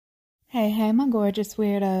Hey, my gorgeous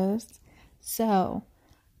weirdos. So,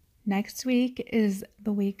 next week is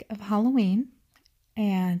the week of Halloween,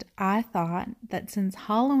 and I thought that since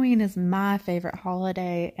Halloween is my favorite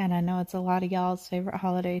holiday, and I know it's a lot of y'all's favorite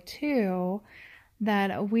holiday too,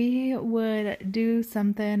 that we would do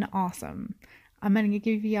something awesome. I'm going to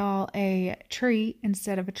give y'all a treat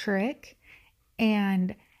instead of a trick,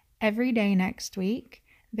 and every day next week,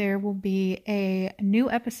 there will be a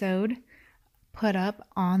new episode put up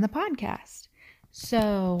on the podcast.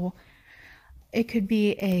 So it could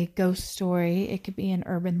be a ghost story, it could be an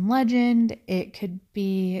urban legend, it could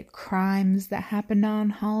be crimes that happened on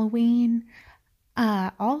Halloween.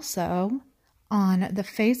 Also, on the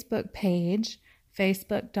Facebook page,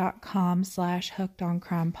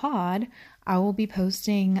 facebook.com/hookedonCrimePod, I will be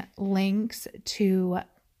posting links to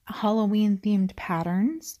Halloween themed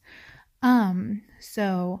patterns.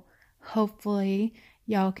 So hopefully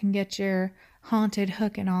y'all can get your haunted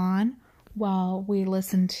hooking on while we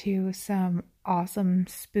listen to some awesome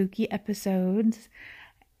spooky episodes.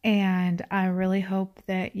 And I really hope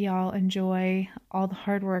that y'all enjoy all the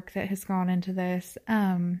hard work that has gone into this.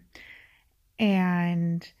 And,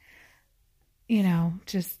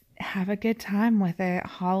 just have a good time with it.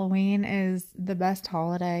 Halloween is the best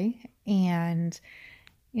holiday. And,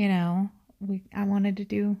 I wanted to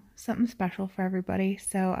do something special for everybody.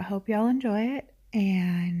 So I hope y'all enjoy it.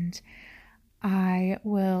 And I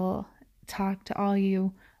will talk to all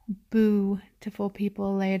you beautiful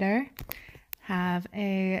people later. Have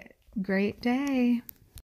a great day.